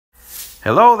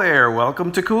Hello there,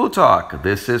 welcome to Cool Talk.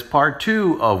 This is part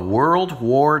 2 of World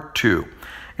War II.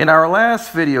 In our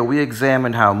last video, we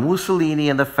examined how Mussolini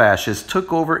and the fascists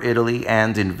took over Italy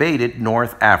and invaded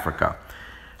North Africa,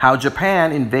 how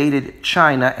Japan invaded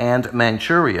China and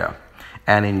Manchuria,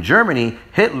 and in Germany,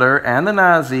 Hitler and the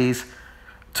Nazis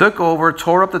took over,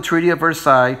 tore up the Treaty of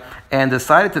Versailles, and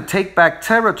decided to take back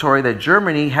territory that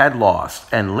Germany had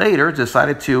lost, and later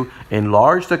decided to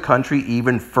enlarge the country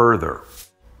even further.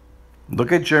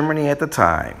 Look at Germany at the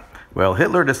time. Well,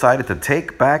 Hitler decided to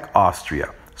take back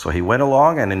Austria, so he went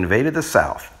along and invaded the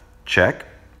south. Check.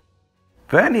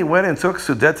 Then he went and took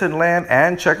Sudetenland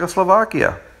and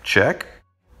Czechoslovakia. Check.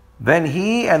 Then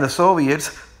he and the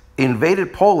Soviets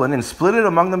invaded Poland and split it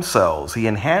among themselves. He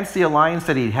enhanced the alliance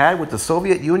that he had with the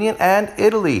Soviet Union and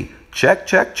Italy. Check,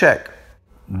 check, check.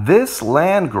 This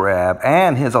land grab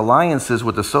and his alliances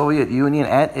with the Soviet Union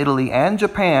and Italy and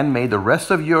Japan made the rest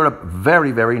of Europe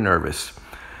very, very nervous.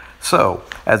 So,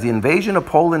 as the invasion of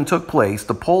Poland took place,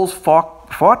 the Poles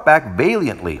fought back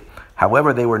valiantly.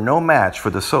 However, they were no match for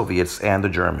the Soviets and the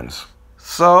Germans.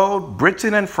 So,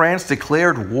 Britain and France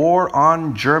declared war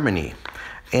on Germany.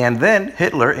 And then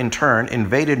Hitler, in turn,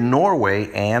 invaded Norway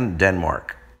and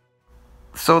Denmark.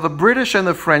 So the British and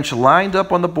the French lined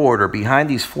up on the border behind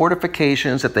these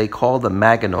fortifications that they called the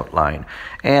Maginot Line.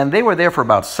 And they were there for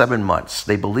about 7 months.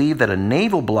 They believed that a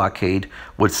naval blockade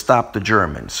would stop the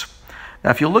Germans. Now,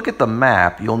 if you look at the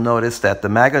map, you'll notice that the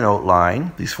Maginot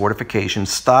Line, these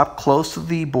fortifications, stopped close to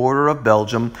the border of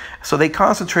Belgium, so they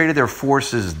concentrated their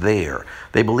forces there.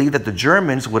 They believed that the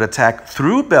Germans would attack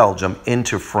through Belgium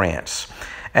into France.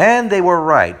 And they were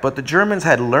right, but the Germans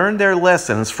had learned their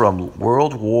lessons from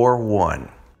World War I.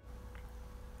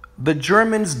 The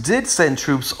Germans did send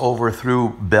troops over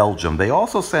through Belgium. They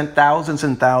also sent thousands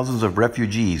and thousands of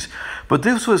refugees, but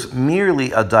this was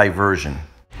merely a diversion.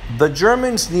 The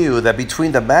Germans knew that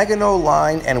between the Maginot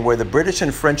Line and where the British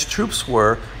and French troops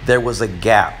were, there was a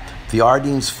gap. The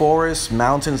Ardennes forests,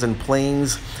 mountains, and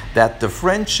plains that the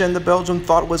French and the Belgians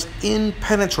thought was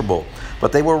impenetrable,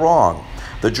 but they were wrong.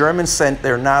 The Germans sent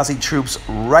their Nazi troops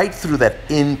right through that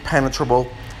impenetrable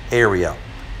area.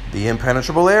 The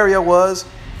impenetrable area was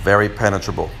very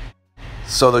penetrable.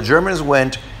 So the Germans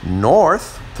went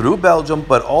north through Belgium,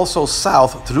 but also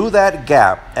south through that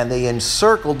gap, and they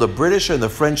encircled the British and the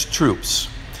French troops.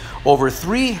 Over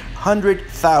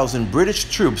 300,000 British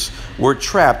troops were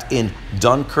trapped in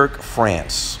Dunkirk,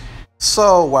 France.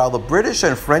 So while the British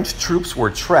and French troops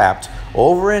were trapped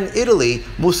over in Italy,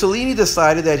 Mussolini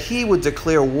decided that he would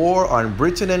declare war on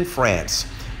Britain and France.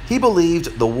 He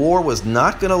believed the war was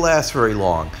not going to last very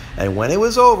long, and when it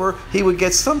was over, he would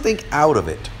get something out of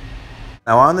it.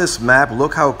 Now on this map,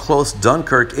 look how close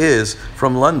Dunkirk is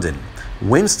from London.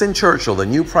 Winston Churchill, the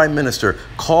new prime minister,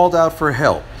 called out for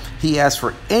help. He asked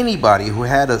for anybody who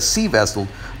had a sea vessel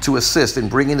to assist in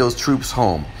bringing those troops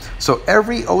home. So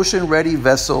every ocean-ready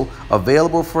vessel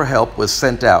available for help was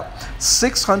sent out.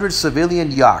 600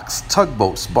 civilian yachts,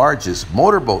 tugboats, barges,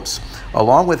 motorboats,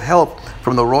 along with help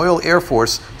from the Royal Air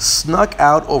Force, snuck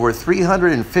out over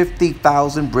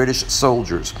 350,000 British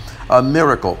soldiers. A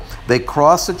miracle. They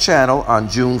crossed the Channel on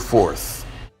June 4th.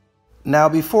 Now,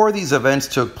 before these events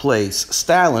took place,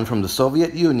 Stalin from the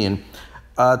Soviet Union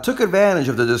took advantage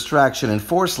of the distraction and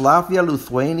forced Latvia,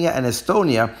 Lithuania, and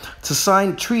Estonia to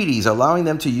sign treaties allowing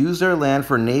them to use their land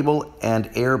for naval and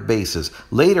air bases.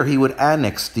 Later, he would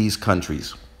annex these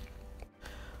countries.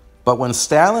 But when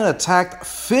Stalin attacked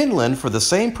Finland for the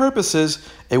same purposes,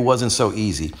 it wasn't so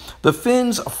easy. The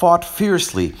Finns fought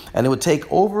fiercely, and it would take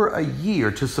over a year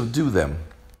to subdue them.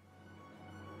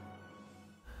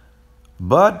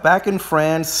 But back in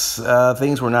France,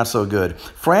 things were not so good.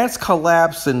 France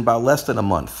collapsed in about less than a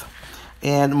month.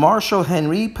 And Marshal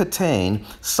Henri Pétain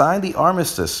signed the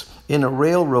armistice in a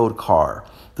railroad car.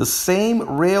 The same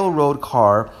railroad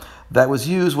car that was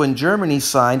used when Germany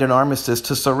signed an armistice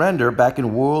to surrender back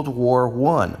in World War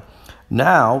I.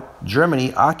 Now,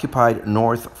 Germany occupied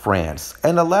North France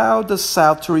and allowed the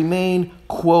South to remain,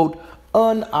 quote,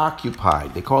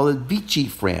 unoccupied. They call it Vichy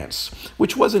France,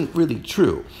 which wasn't really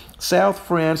true. South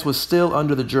France was still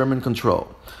under the German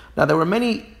control. Now, there were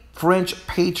many French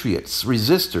patriots,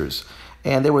 resistors,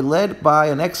 and they were led by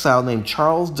an exile named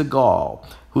Charles de Gaulle,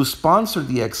 who sponsored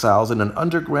the exiles in an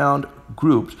underground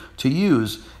group to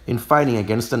use in fighting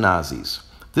against the Nazis.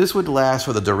 This would last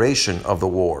for the duration of the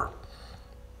war.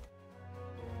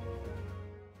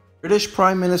 British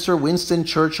Prime Minister Winston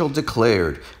Churchill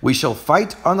declared, "We shall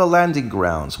fight on the landing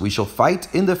grounds, we shall fight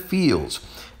in the fields,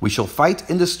 we shall fight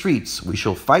in the streets, we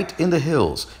shall fight in the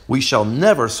hills, we shall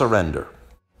never surrender."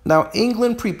 Now,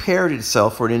 England prepared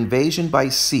itself for an invasion by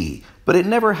sea, but it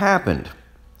never happened.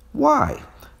 Why?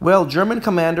 Well, German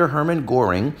commander Hermann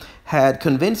Göring had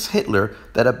convinced Hitler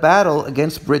that a battle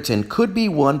against Britain could be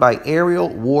won by aerial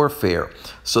warfare,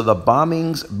 so the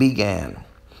bombings began.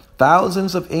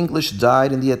 Thousands of English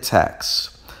died in the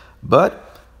attacks,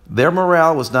 but their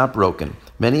morale was not broken.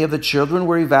 Many of the children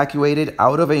were evacuated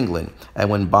out of England, and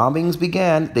when bombings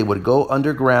began, they would go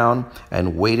underground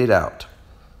and wait it out.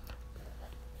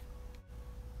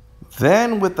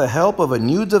 Then, with the help of a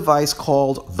new device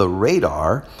called the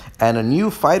radar and a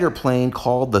new fighter plane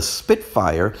called the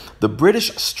Spitfire, the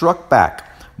British struck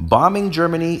back, bombing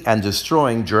Germany and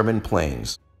destroying German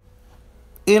planes.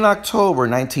 In October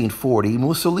 1940,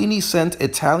 Mussolini sent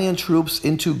Italian troops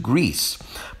into Greece,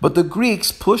 but the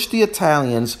Greeks pushed the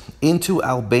Italians into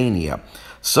Albania.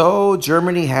 So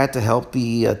Germany had to help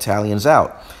the Italians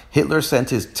out. Hitler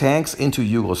sent his tanks into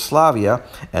Yugoslavia,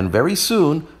 and very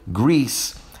soon,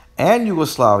 Greece and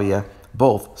Yugoslavia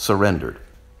both surrendered.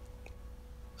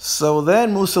 So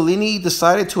then Mussolini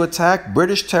decided to attack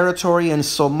British territory in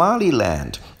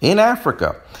Somaliland in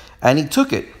Africa, and he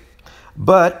took it.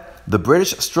 But the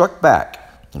British struck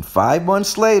back, and 5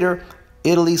 months later,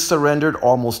 Italy surrendered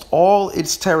almost all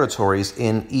its territories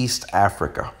in East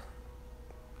Africa.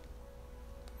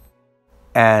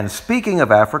 And speaking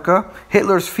of Africa,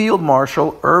 Hitler's Field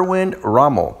Marshal Erwin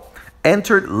Rommel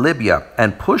entered Libya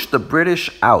and pushed the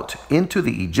British out into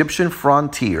the Egyptian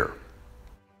frontier.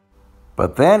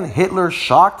 But then Hitler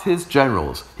shocked his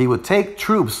generals. He would take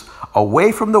troops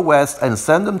away from the West and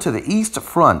send them to the East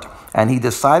Front, and he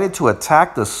decided to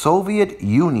attack the Soviet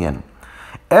Union.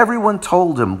 Everyone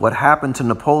told him what happened to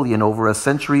Napoleon over a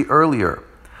century earlier.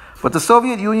 But the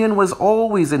Soviet Union was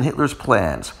always in Hitler's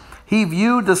plans. He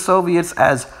viewed the Soviets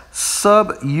as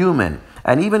subhuman,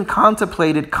 and even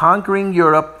contemplated conquering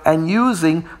Europe and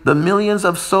using the millions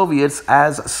of Soviets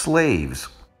as slaves.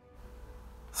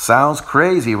 Sounds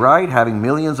crazy, right? Having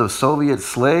millions of Soviet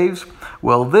slaves?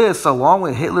 Well, this, along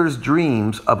with Hitler's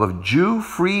dreams of a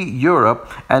Jew-free Europe,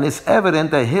 and it's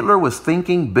evident that Hitler was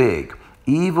thinking big.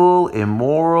 Evil,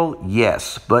 immoral,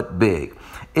 yes, but big.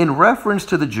 In reference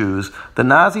to the Jews, the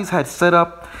Nazis had set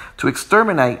up to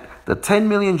exterminate the 10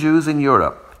 million Jews in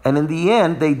Europe. And in the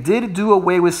end, they did do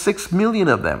away with 6 million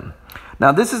of them.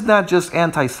 Now, this is not just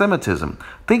anti-Semitism.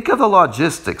 Think of the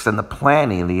logistics and the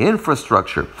planning, the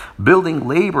infrastructure, building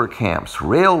labor camps,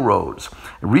 railroads,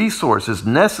 resources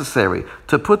necessary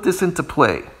to put this into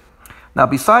play. Now,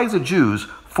 besides the Jews,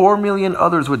 4 million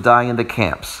others would die in the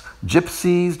camps.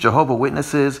 Gypsies, Jehovah's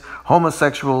Witnesses,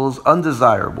 homosexuals,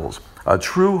 undesirables. A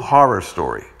true horror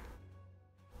story.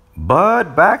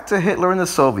 But back to Hitler and the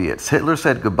Soviets. Hitler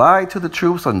said goodbye to the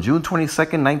troops on June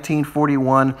 22nd,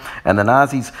 1941, and the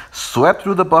Nazis swept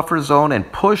through the buffer zone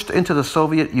and pushed into the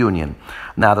Soviet Union.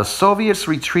 Now, the Soviets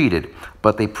retreated,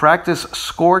 but they practiced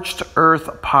scorched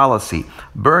earth policy,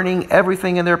 burning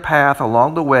everything in their path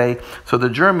along the way so the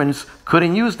Germans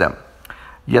couldn't use them.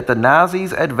 Yet the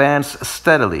Nazis advanced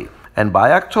steadily, and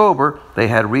by October, they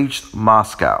had reached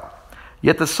Moscow.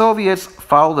 Yet the Soviets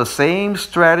followed the same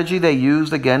strategy they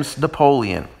used against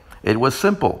Napoleon. It was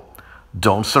simple.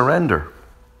 Don't surrender.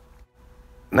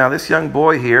 Now this young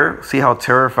boy here, see how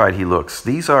terrified he looks.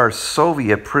 These are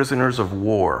Soviet prisoners of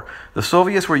war. The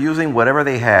Soviets were using whatever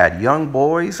they had, young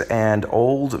boys and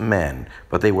old men,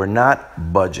 but they were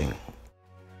not budging.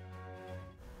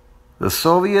 The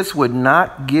Soviets would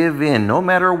not give in no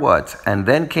matter what, and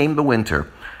then came the winter.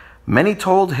 Many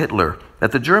told Hitler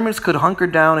that the Germans could hunker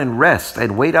down and rest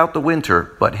and wait out the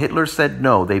winter, but Hitler said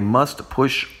no, they must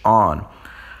push on.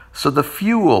 So the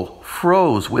fuel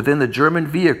froze within the German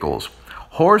vehicles.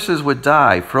 Horses would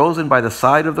die frozen by the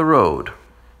side of the road.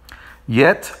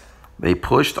 Yet, they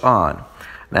pushed on.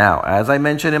 Now, as I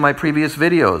mentioned in my previous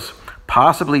videos,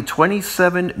 possibly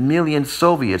 27 million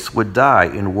Soviets would die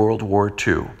in World War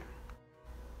II.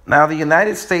 Now, the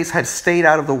United States had stayed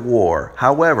out of the war.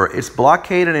 However, its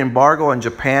blockade and embargo on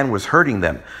Japan was hurting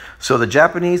them. So the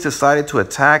Japanese decided to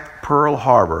attack Pearl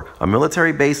Harbor, a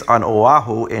military base on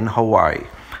Oahu in Hawaii.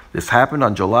 This happened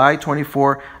on July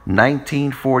 24,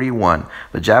 1941.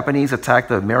 The Japanese attacked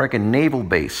the American naval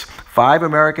base. 5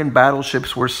 American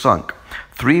battleships were sunk.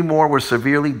 3 more were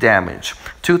severely damaged.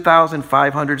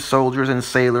 2,500 soldiers and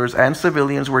sailors and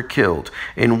civilians were killed.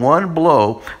 In one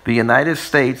blow, the United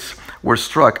States were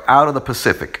struck out of the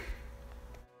Pacific.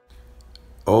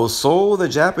 Oh, so the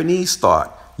Japanese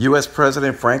thought, U.S.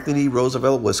 President Franklin D.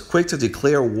 Roosevelt was quick to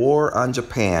declare war on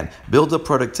Japan, build up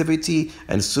productivity,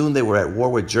 and soon they were at war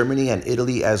with Germany and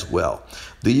Italy as well.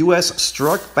 The U.S.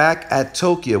 struck back at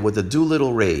Tokyo with the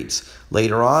Doolittle raids.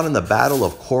 Later on in the Battle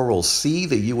of Coral Sea,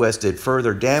 the U.S. did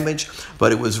further damage,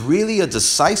 but it was really a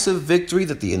decisive victory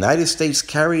that the United States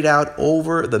carried out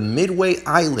over the Midway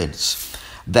Islands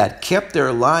that kept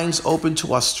their lines open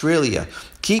to Australia,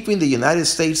 keeping the United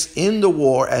States in the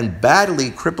war and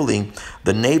badly crippling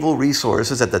the naval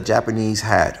resources that the Japanese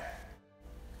had.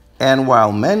 And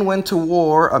while men went to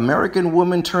war, American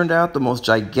women turned out the most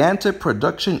gigantic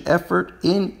production effort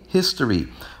in history.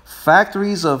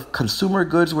 Factories of consumer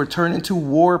goods were turned into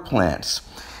war plants.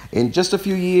 In just a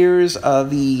few years,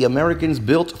 the Americans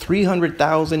built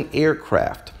 300,000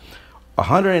 aircraft,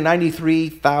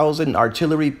 193,000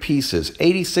 artillery pieces,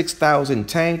 86,000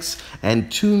 tanks,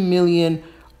 and 2 million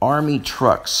army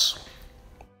trucks.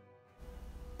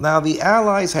 Now, the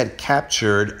Allies had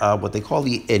captured what they call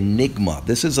the Enigma.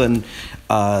 This is a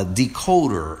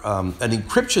decoder, an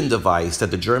encryption device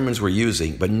that the Germans were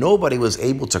using, but nobody was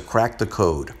able to crack the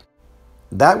code.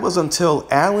 That was until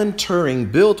Alan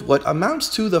Turing built what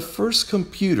amounts to the first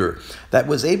computer that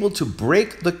was able to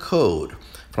break the code.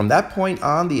 From that point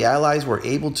on, the Allies were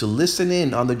able to listen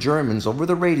in on the Germans over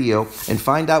the radio and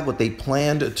find out what they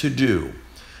planned to do.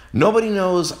 Nobody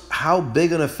knows how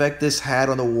big an effect this had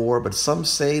on the war, but some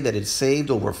say that it saved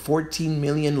over 14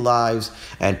 million lives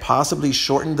and possibly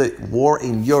shortened the war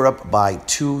in Europe by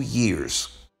 2 years.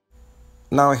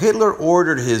 Now, Hitler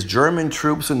ordered his German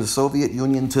troops in the Soviet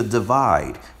Union to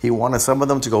divide. He wanted some of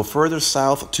them to go further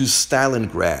south to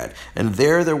Stalingrad, and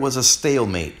there was a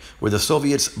stalemate where the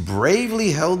Soviets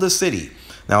bravely held the city.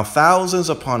 Now, thousands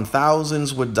upon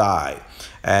thousands would die,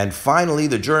 and finally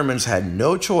the Germans had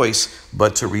no choice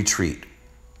but to retreat.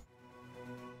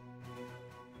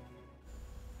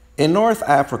 In North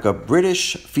Africa,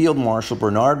 British Field Marshal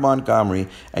Bernard Montgomery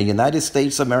and United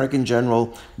States American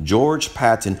General George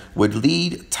Patton would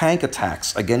lead tank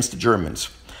attacks against the Germans.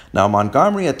 Now,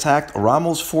 Montgomery attacked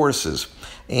Rommel's forces,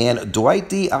 and Dwight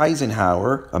D.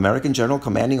 Eisenhower, American General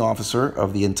Commanding Officer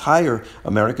of the entire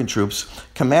American troops,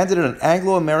 commanded an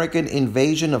Anglo-American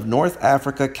invasion of North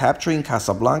Africa, capturing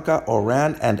Casablanca,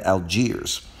 Oran, and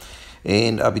Algiers.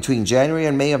 Between January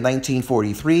and May of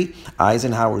 1943,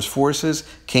 Eisenhower's forces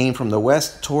came from the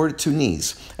west toward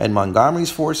Tunis, and Montgomery's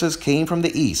forces came from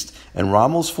the east, and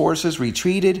Rommel's forces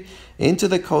retreated into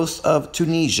the coast of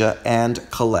Tunisia and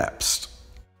collapsed.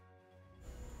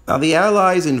 Now, the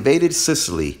Allies invaded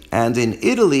Sicily, and in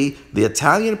Italy, the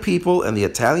Italian people and the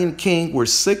Italian king were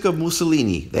sick of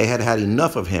Mussolini. They had had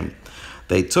enough of him.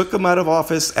 They took him out of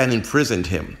office and imprisoned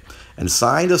him, and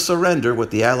signed a surrender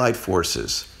with the Allied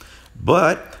forces.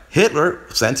 But Hitler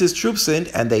sent his troops in,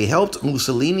 and they helped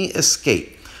Mussolini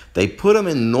escape. They put him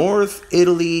in North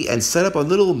Italy and set up a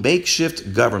little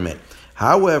makeshift government.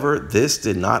 However, this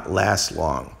did not last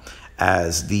long,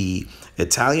 as the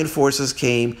Italian forces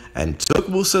came and took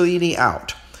Mussolini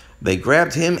out. They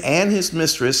grabbed him and his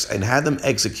mistress and had them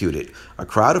executed. A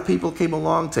crowd of people came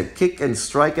along to kick and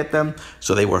strike at them,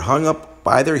 so they were hung up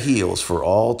by their heels for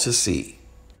all to see.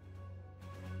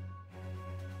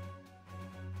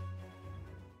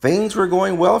 Things were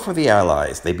going well for the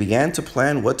Allies. They began to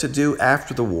plan what to do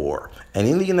after the war. And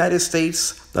in the United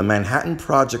States, the Manhattan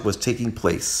Project was taking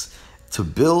place to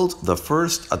build the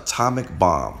first atomic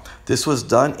bomb. This was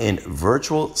done in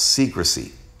virtual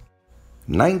secrecy.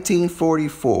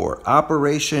 1944,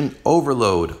 Operation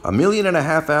Overlord. 1.5 million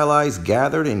Allies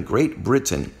gathered in Great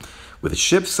Britain with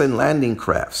ships and landing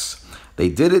crafts. They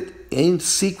did it in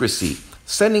secrecy,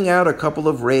 sending out a couple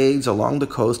of raids along the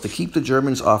coast to keep the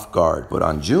Germans off guard. But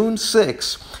on June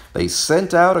 6, they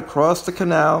sent out across the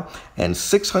canal, and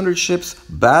 600 ships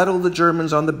battled the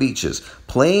Germans on the beaches.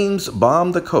 Planes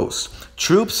bombed the coast.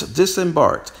 Troops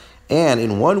disembarked. And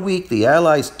in 1 week, the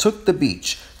Allies took the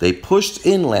beach. They pushed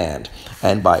inland.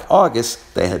 And by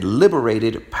August, they had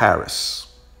liberated Paris.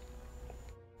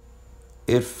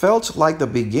 It felt like the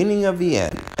beginning of the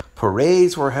end.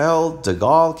 Parades were held. De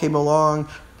Gaulle came along.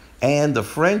 And the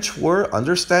French were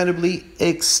understandably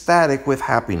ecstatic with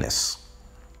happiness.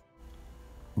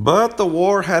 But the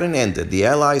war hadn't ended. The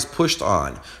Allies pushed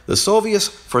on. The Soviets,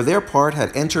 for their part,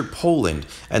 had entered Poland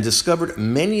and discovered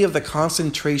many of the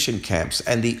concentration camps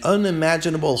and the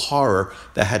unimaginable horror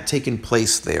that had taken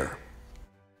place there.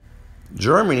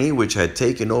 Germany, which had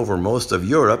taken over most of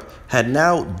Europe, had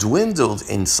now dwindled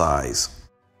in size.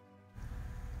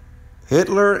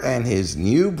 Hitler and his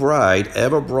new bride,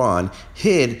 Eva Braun,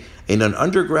 hid in an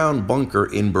underground bunker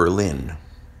in Berlin.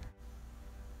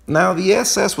 Now, the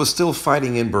SS was still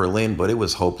fighting in Berlin, but it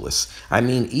was hopeless. I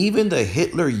mean, even the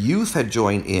Hitler Youth had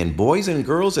joined in. Boys and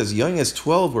girls as young as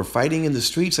 12 were fighting in the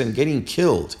streets and getting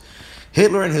killed.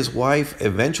 Hitler and his wife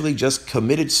eventually just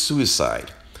committed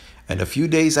suicide. And a few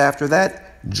days after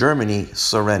that, Germany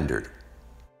surrendered.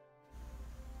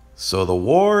 So the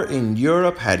war in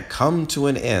Europe had come to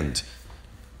an end.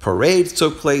 Parades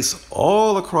took place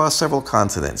all across several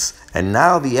continents, and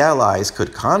now the Allies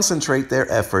could concentrate their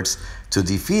efforts to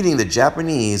defeating the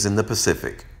Japanese in the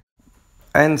Pacific.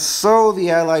 And so the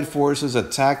Allied forces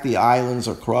attacked the islands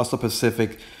across the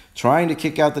Pacific, trying to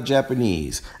kick out the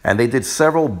Japanese, and they did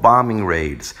several bombing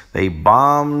raids. They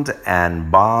bombed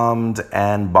and bombed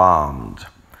and bombed.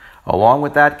 Along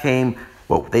with that came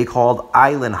what they called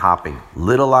island hopping,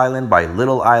 little island by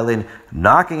little island,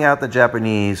 knocking out the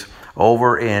Japanese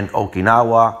over in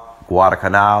Okinawa,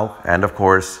 Guadalcanal, and of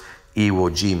course,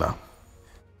 Iwo Jima.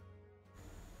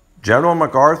 General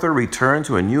MacArthur returned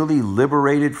to a newly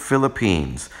liberated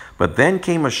Philippines, but then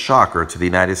came a shocker to the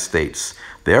United States.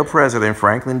 Their president,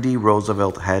 Franklin D.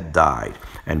 Roosevelt, had died,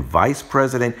 and Vice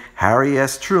President Harry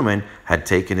S. Truman had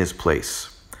taken his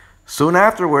place. Soon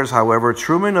afterwards, however,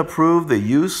 Truman approved the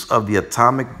use of the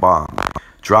atomic bomb,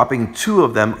 dropping 2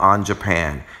 of them on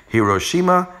Japan,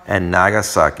 Hiroshima and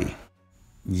Nagasaki.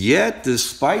 Yet,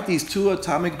 despite these 2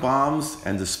 atomic bombs,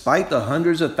 and despite the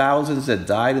hundreds of thousands that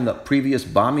died in the previous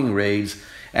bombing raids,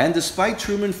 and despite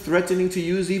Truman threatening to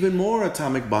use even more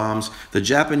atomic bombs, the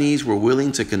Japanese were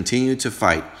willing to continue to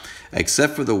fight,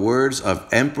 except for the words of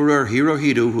Emperor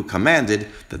Hirohito, who commanded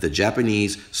that the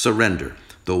Japanese surrender.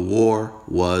 The war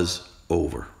was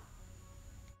over.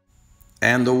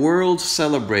 And the world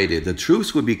celebrated. The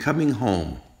troops would be coming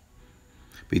home.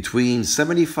 Between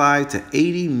 75 to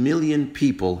 80 million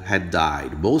people had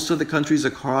died. Most of the countries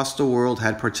across the world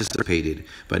had participated,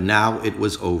 but now it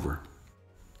was over.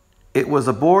 It was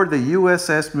aboard the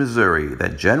USS Missouri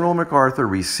that General MacArthur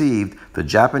received the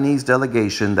Japanese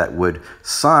delegation that would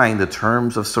sign the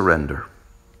terms of surrender.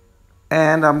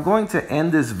 And I'm going to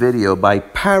end this video by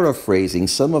paraphrasing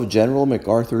some of General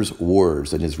MacArthur's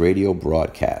words in his radio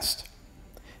broadcast.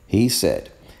 He said,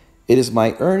 "It is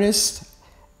my earnest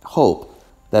hope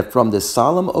that from this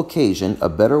solemn occasion a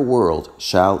better world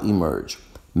shall emerge.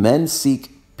 Men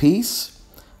seek peace,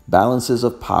 balances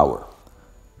of power.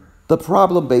 The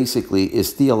problem basically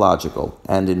is theological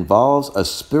and involves a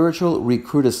spiritual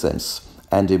recrudescence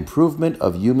and improvement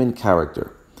of human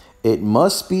character. It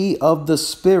must be of the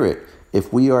Spirit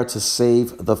if we are to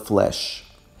save the flesh.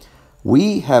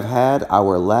 We have had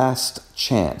our last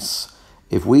chance.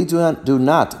 If we do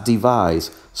not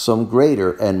devise some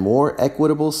greater and more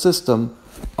equitable system,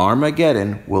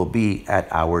 Armageddon will be at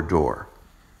our door."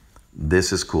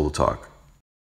 This is Cool Talk.